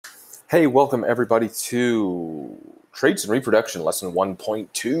Hey, welcome everybody to Traits and Reproduction, Lesson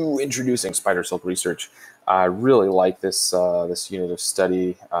 1.2, Introducing Spider Silk Research. I really like this unit of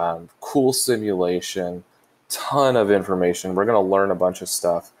study. Cool simulation, ton of information. We're going to learn a bunch of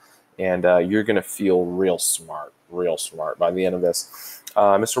stuff, and you're going to feel real smart by the end of this.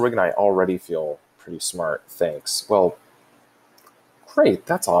 Mr. Wig and I already feel pretty smart, thanks. Well, great,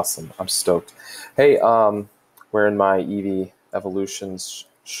 that's awesome. I'm stoked. Hey, wearing my Eevee Evolutions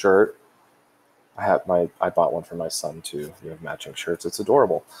shirt. I bought one for my son too. We have matching shirts. It's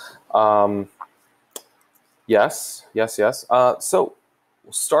adorable. Yes. So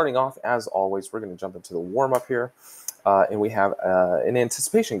starting off, as always, we're going to jump into the warm-up here. And we have an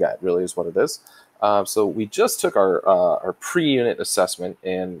anticipation guide, really is what it is. So we just took our pre-unit assessment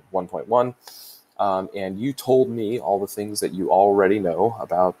in 1.1. And you told me all the things that you already know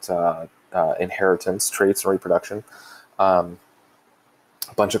about inheritance, traits, and reproduction.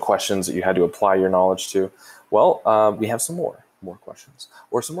 A bunch of questions that you had to apply your knowledge to. Well, we have some more questions,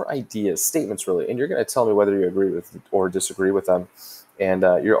 or some more ideas, statements really, and you're going to tell me whether you agree with or disagree with them, and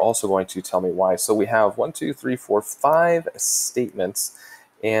you're also going to tell me why. So we have 1, 2, 3, 4, 5 statements,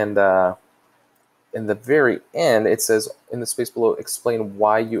 and in the very end, it says in the space below, explain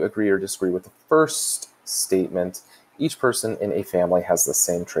why you agree or disagree with the first statement. Each person in a family has the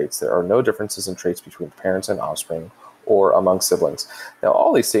same traits. There are no differences in traits between parents and offspring or among siblings. Now,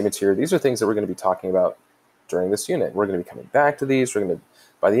 all these statements here, these are things that we're going to be talking about during this unit. We're going to be coming back to these.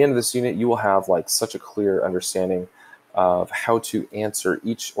 By the end of this unit, you will have like such a clear understanding of how to answer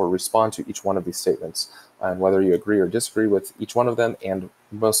each or respond to each one of these statements, and whether you agree or disagree with each one of them, and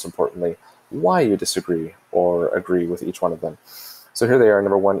most importantly, why you disagree or agree with each one of them. So here they are.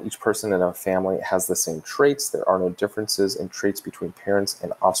 Number 1, each person in a family has the same traits. There are no differences in traits between parents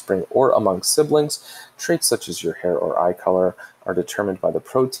and offspring or among siblings. Traits such as your hair or eye color are determined by the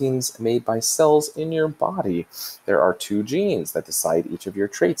proteins made by cells in your body. There are 2 genes that decide each of your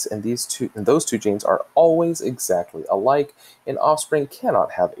traits, and those 2 genes are always exactly alike. An offspring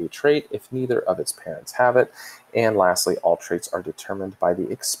cannot have a trait if neither of its parents have it. And lastly, all traits are determined by the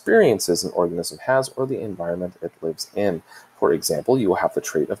experiences an organism has or the environment it lives in. For example, you will have the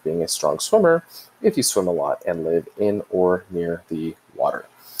trait of being a strong swimmer if you swim a lot and live in or near the water.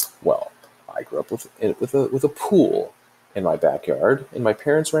 Well, I grew up with a pool in my backyard, and my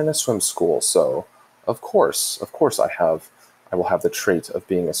parents ran a swim school, so of course I will have the trait of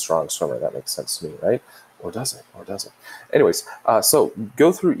being a strong swimmer. That makes sense to me, right? Or does it? Anyways, so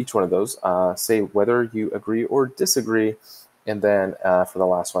go through each one of those, say whether you agree or disagree, and then for the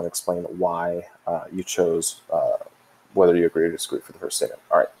last one, explain why you chose whether you agree or disagree for the first statement.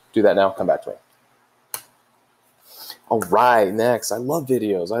 All right, do that now. Come back to me. All right, next. I love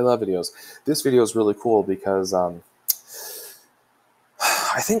videos. This video is really cool because I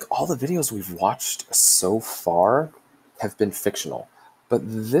think all the videos we've watched so far have been fictional. But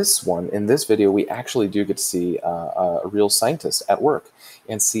this one, in this video, we actually do get to see a real scientist at work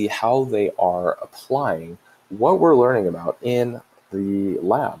and see how they are applying what we're learning about in the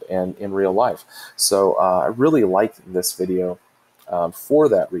lab and in real life. So I really like this video for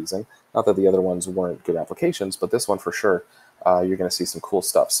that reason. Not that the other ones weren't good applications, but this one for sure, you're going to see some cool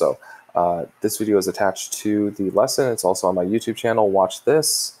stuff. So this video is attached to the lesson. It's also on my YouTube channel. Watch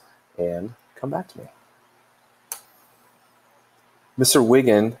this and come back to me. Mr.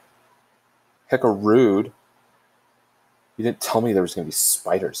 Wiggin, hecka rude. You didn't tell me there was going to be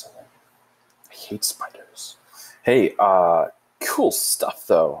spiders in it. I hate spiders. Hey, cool stuff,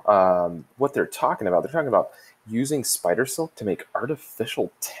 though. What they're talking about using spider silk to make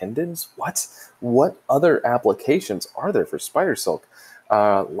artificial tendons. What other applications are there for spider silk?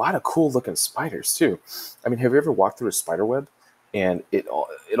 A lot of cool looking spiders, too. I mean, have you ever walked through a spider web and it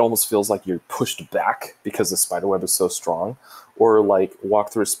almost feels like you're pushed back because the spider web is so strong? Or like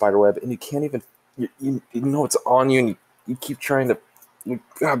walk through a spider web and you can't even, you know it's on you, and you keep trying to,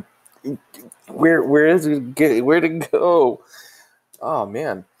 God, where is it? Where'd it go? Oh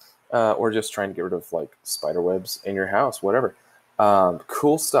man. Or just trying to get rid of like spider webs in your house, whatever.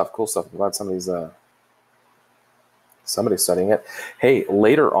 Cool stuff. I'm glad somebody's studying it. Hey,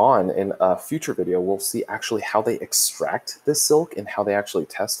 later on in a future video, we'll see actually how they extract this silk and how they actually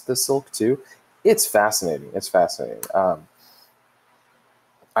test this silk too. It's fascinating.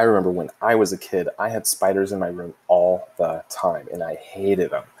 I remember when I was a kid, I had spiders in my room all the time, and I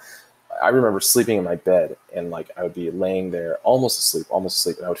hated them. I remember sleeping in my bed, and like I would be laying there almost asleep,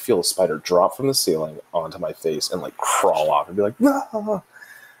 and I would feel a spider drop from the ceiling onto my face and like crawl off and be like, ah!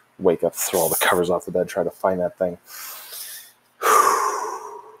 Wake up, throw all the covers off the bed, try to find that thing.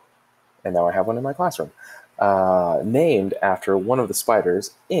 And now I have one in my classroom, named after one of the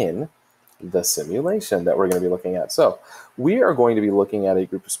spiders in the simulation that we're going to be looking at. So we are going to be looking at a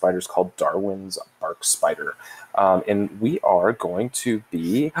group of spiders called Darwin's bark spider. And we are going to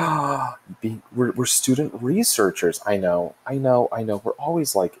be, we're student researchers. I know. We're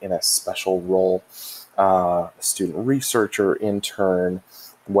always like in a special role, student researcher, intern,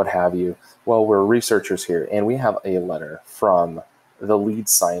 what have you. Well, we're researchers here, and we have a letter from the lead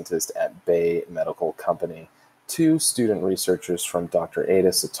scientist at Bay Medical Company to student researchers from Dr. Ada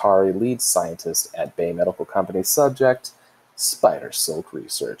Satari, lead scientist at Bay Medical Company. Subject, spider silk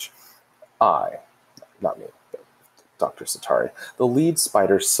research. Not me, but Dr. Satari, the lead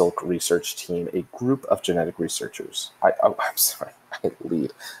spider silk research team, a group of genetic researchers. I'm sorry,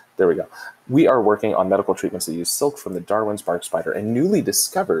 lead. There we go. We are working on medical treatments that use silk from the Darwin's bark spider, a newly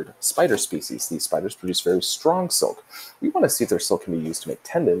discovered spider species. These spiders produce very strong silk. We want to see if their silk can be used to make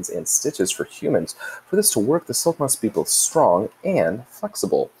tendons and stitches for humans. For this to work, the silk must be both strong and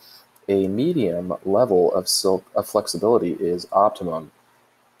flexible. A medium level of silk flexibility is optimum.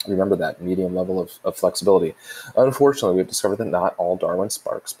 Remember that, medium level of flexibility. Unfortunately, we've discovered that not all Darwin's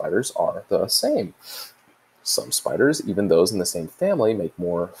bark spiders are the same. Some spiders, even those in the same family, make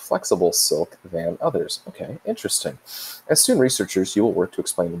more flexible silk than others. Okay, interesting. As student researchers, you will work to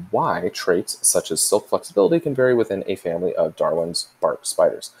explain why traits such as silk flexibility can vary within a family of Darwin's bark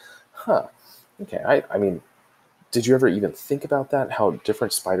spiders. Okay, I mean, did you ever even think about that? How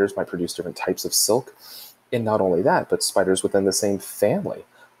different spiders might produce different types of silk? And not only that, but spiders within the same family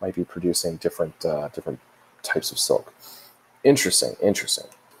might be producing different types of silk. Interesting.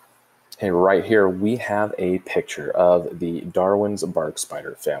 And right here, we have a picture of the Darwin's bark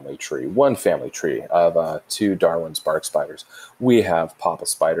spider family tree. One family tree of 2 Darwin's bark spiders. We have Papa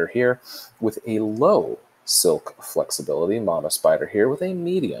Spider here with a low silk flexibility. Mama Spider here with a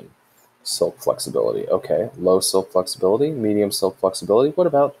medium silk flexibility. Okay, low silk flexibility, medium silk flexibility. What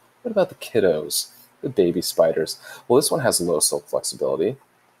about the kiddos, the baby spiders? Well, this one has low silk flexibility.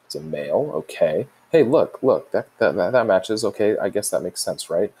 It's a male. Okay. Hey, look, that matches. Okay, I guess that makes sense,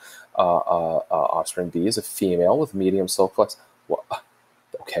 right? Offspring B is a female with medium silk flex. Well,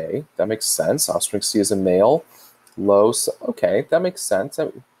 okay, that makes sense. Offspring C is a male, low. Okay, that makes sense.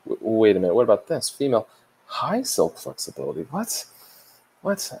 Wait a minute. What about this? Female, high silk flexibility. What?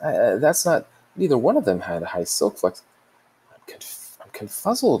 That's not. Neither one of them had a high silk flex. I'm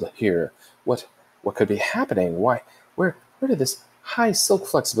confuzzled here. What could be happening? Why? Where did this high silk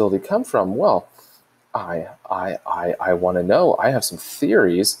flexibility come from? Well, I want to know. I have some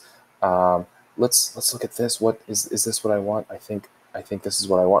theories. Let's look at this. What is this what I want? I think this is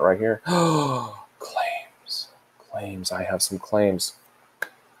what I want right here. Claims. I have some claims.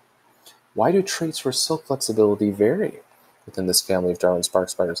 Why do traits for silk flexibility vary within this family of Darwin's bark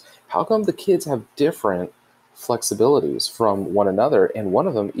spiders? How come the kids have different flexibilities from one another, and one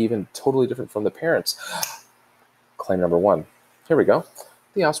of them even totally different from the parents? Claim number 1. Here we go.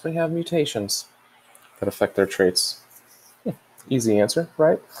 The offspring have mutations that affect their traits. Easy answer,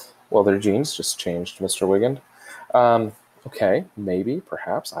 right? Well, their genes just changed, Mr. Wigand. Okay, maybe,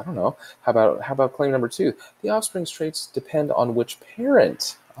 perhaps, I don't know. How about claim number 2? The offspring's traits depend on which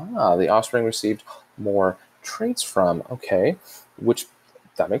parent. The offspring received more traits from. Okay,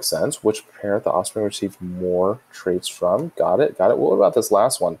 that makes sense. Which parent the offspring received more traits from? Got it. What about this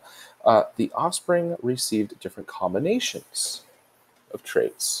last one? The offspring received different combinations of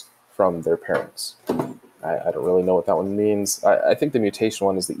traits from their parents. I don't really know what that one means. I think the mutation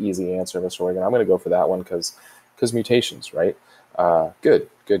one is the easy answer, Mr. Wigan. I'm going to go for that one because mutations, right? Good.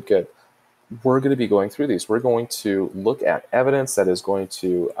 We're going to be going through these. We're going to look at evidence that is going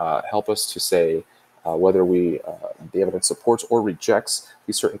to help us to say whether the evidence supports or rejects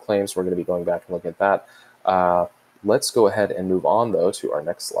these certain claims. We're going to be going back and looking at that. Let's go ahead and move on, though, to our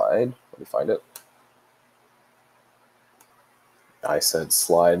next slide. Let me find it. I said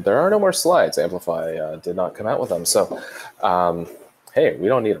slide. There are no more slides. Amplify did not come out with them. So, hey, we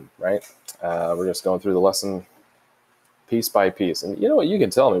don't need them, right? We're just going through the lesson piece by piece. And you know what? You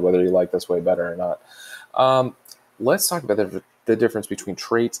can tell me whether you like this way better or not. Let's talk about the difference between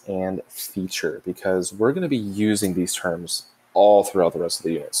trait and feature, because we're going to be using these terms all throughout the rest of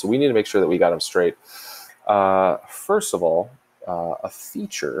the unit. So we need to make sure that we got them straight. First of all, a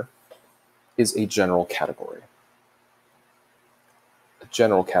feature is a general category.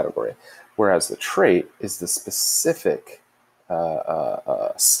 Whereas the trait is the specific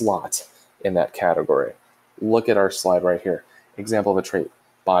slot in that category. Look at our slide right here. Example of a trait,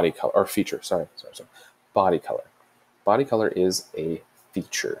 body color, or feature, sorry. Body color. Body color is a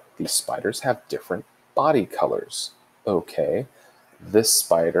feature. These spiders have different body colors. Okay, this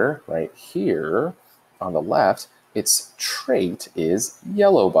spider right here on the left, its trait is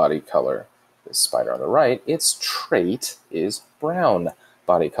yellow body color. the spider on the right, its trait is brown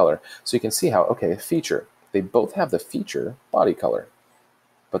body color. So you can see how, okay, feature, they both have the feature body color,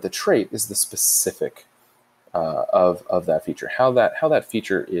 but the trait is the specific of that feature. How that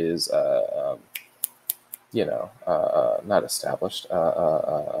feature is, not established,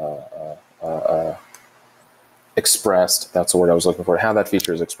 expressed. That's the word I was looking for. How that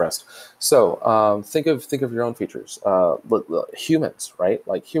feature is expressed. So think of your own features. Humans, right?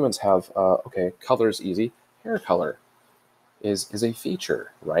 Like humans have okay, color is easy. Hair color is a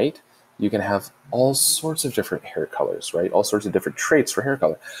feature, right? You can have all sorts of different hair colors, right? All sorts of different traits for hair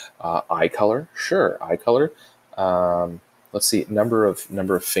color. Eye color, sure, eye color. Let's see, number of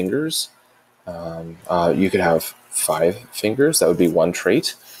fingers. You could have 5 fingers. That would be one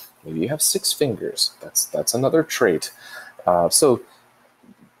trait. Maybe you have 6 fingers. That's another trait. So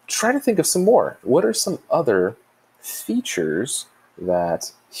try to think of some more. What are some other features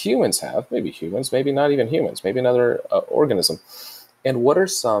that humans have? Maybe humans, maybe not even humans, maybe another organism. And what are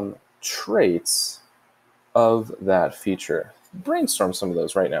some traits of that feature? Brainstorm some of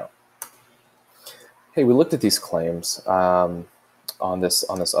those right now. Hey, we looked at these claims on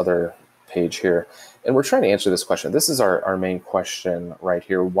this other page here, and we're trying to answer this question. This is our main question right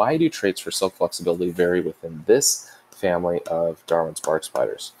here. Why do traits for silk flexibility vary within this family of Darwin's bark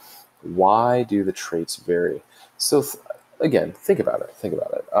spiders? Why do the traits vary? So again, think about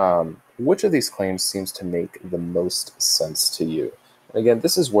it. Which of these claims seems to make the most sense to you? And again,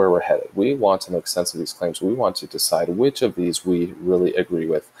 this is where we're headed. We want to make sense of these claims. We want to decide which of these we really agree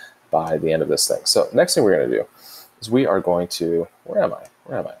with by the end of this thing. So next thing we're going to do is we are going to, where am I?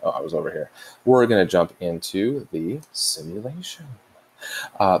 Oh, I was over here. We're going to jump into the simulation.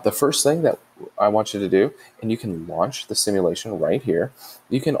 The first thing that I want you to do, and you can launch the simulation right here.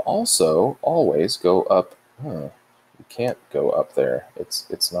 You can also always go up. You can't go up there.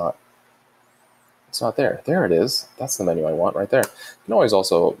 It's not there. There it is. That's the menu I want right there. You can always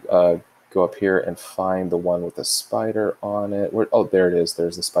also go up here and find the one with the spider on it. Oh, there it is.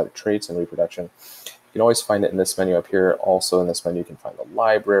 There's the spider traits and reproduction. You can always find it in this menu up here. Also in this menu, you can find the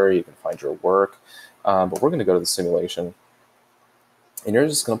library. You can find your work. But we're going to go to the simulation. And you're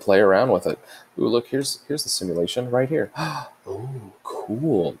just going to play around with it. Ooh, look, here's the simulation right here. Oh,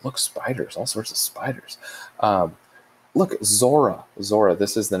 cool. Look, spiders. All sorts of spiders. Look, Zora. Zora,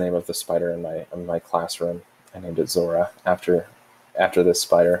 this is the name of the spider in my classroom. I named it Zora after this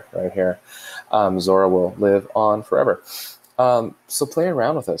spider right here. Zora will live on forever. So play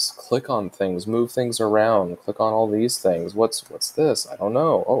around with this. Click on things, move things around. Click on all these things. What's this? I don't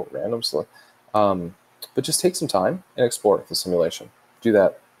know. Oh, random select. But just take some time and explore the simulation. Do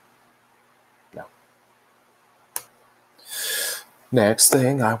that now. Next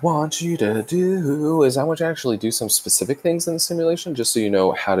thing I want you to do is I want you to actually do some specific things in the simulation just so you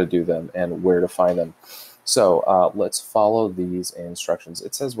know how to do them and where to find them. So let's follow these instructions.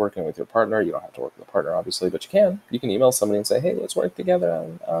 It says working with your partner. You don't have to work with a partner, obviously, but you can. You can email somebody and say, hey, let's work together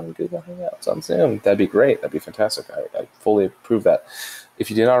on Google Hangouts on Zoom. That'd be great. That'd be fantastic. I fully approve that. If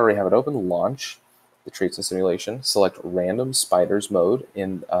you did not already have it open, launch the traits and simulation. Select random spiders mode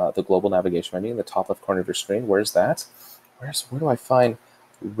in the global navigation menu in the top left corner of your screen. Where's that? Where do I find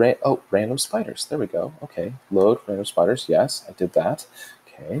random spiders? There we go. Okay, load random spiders. Yes, I did that.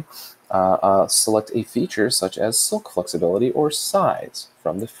 Okay. Select a feature such as silk flexibility or size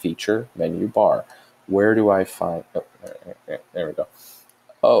from the feature menu bar. Where do I find? Oh, there we go.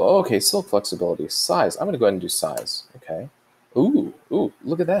 Oh, okay. Silk flexibility, size. I'm going to go ahead and do size. Okay. Ooh,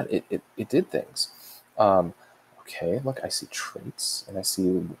 look at that. It did things. Okay, look, I see traits and I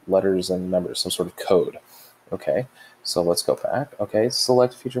see letters and numbers, some sort of code. Okay, so let's go back. Okay,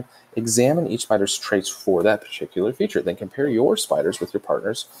 select feature. Examine each spider's traits for that particular feature. Then compare your spiders with your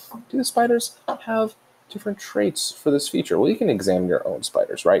partners. Do the spiders have different traits for this feature? Well, you can examine your own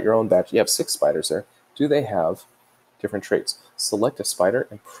spiders, right? Your own batch. You have 6 spiders there. Do they have different traits? Select a spider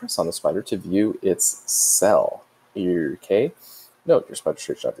and press on the spider to view its cell. Okay. Note your spider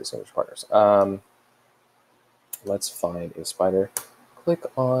traits not the same as your partners. Let's find a spider. Click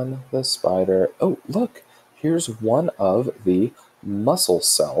on the spider. Oh, look. Here's one of the muscle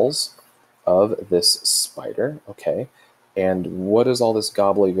cells of this spider. Okay. And what is all this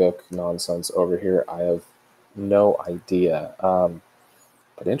gobbledygook nonsense over here? I have no idea.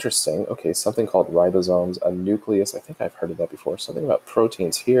 But interesting. Okay, something called ribosomes, a nucleus. I think I've heard of that before. Something about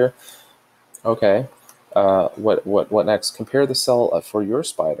proteins here. Okay. What next? Compare the cell for your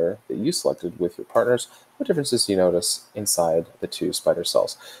spider that you selected with your partners. What differences do you notice inside the 2 spider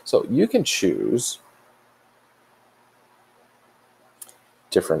cells? So you can choose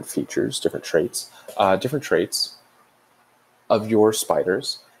different features, different traits of your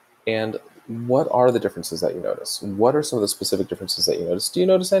spiders, and what are the differences that you notice? What are some of the specific differences that you notice? Do you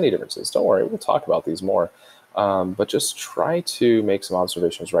notice any differences? Don't worry, we'll talk about these more. But just try to make some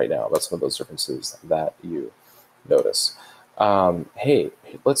observations right now about some of those differences that you notice. Hey,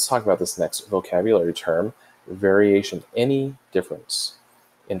 let's talk about this next vocabulary term, variation, any difference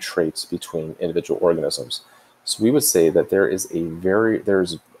in traits between individual organisms. So we would say that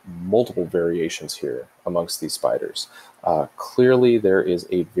there's multiple variations here amongst these spiders. Clearly, there is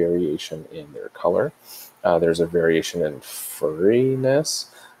a variation in their color. There's a variation in furriness.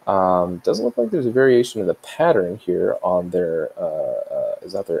 Doesn't look like there's a variation in the pattern here on their,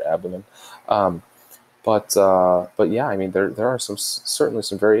 is that their abdomen? But yeah, I mean, there are certainly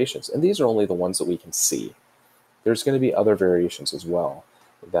some variations, and these are only the ones that we can see. There's going to be other variations as well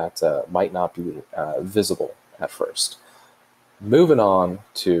that might not be visible at first. Moving on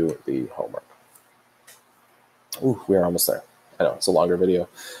to the homework. Ooh, we are almost there. I know, it's a longer video.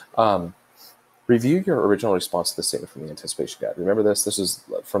 Review your original response to the statement from the anticipation guide. Remember this? This is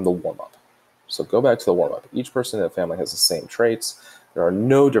from the warm-up. So go back to the warm-up. Each person in a family has the same traits. There are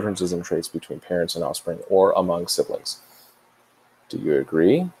no differences in traits between parents and offspring or among siblings. Do you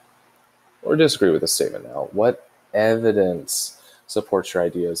agree or disagree with this statement now? What evidence supports your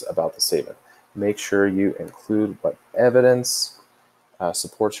ideas about the statement? Make sure you include what evidence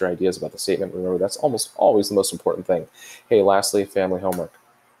supports your ideas about the statement. Remember, that's almost always the most important thing. Hey, lastly, family homework.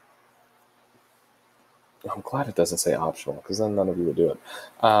 I'm glad it doesn't say optional, because then none of you would do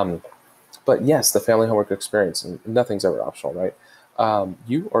it. But yes, the family homework experience, and nothing's ever optional, right?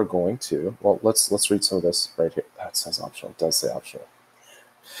 You are going to, well, let's read some of this right here. That says optional. It does say optional.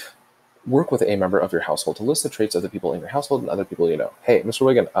 Work with a member of your household to list the traits of the people in your household and other people you know. Hey, Mr.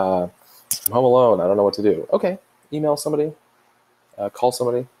 Wiggin, I'm home alone. I don't know what to do. Okay, email somebody, call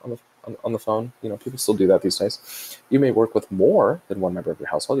somebody on the phone. You know, people still do that these days. You may work with more than one member of your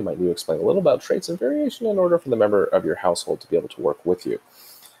household. You might need to explain a little about traits and variation in order for the member of your household to be able to work with you.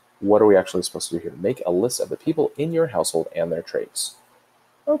 What are we actually supposed to do here? Make a list of the people in your household and their traits.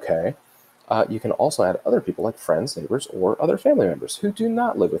 Okay. You can also add other people like friends, neighbors, or other family members who do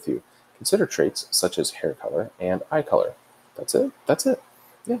not live with you. Consider traits such as hair color and eye color. That's it. That's it.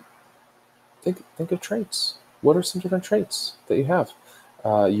 Yeah. Think of traits. What are some different traits that you have?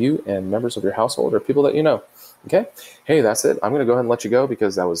 You and members of your household or people that you know. Okay. Hey, that's it. I'm going to go ahead and let you go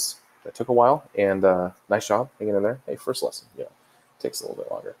because that took a while. And nice job hanging in there. Hey, first lesson. Yeah, takes a little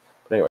bit longer.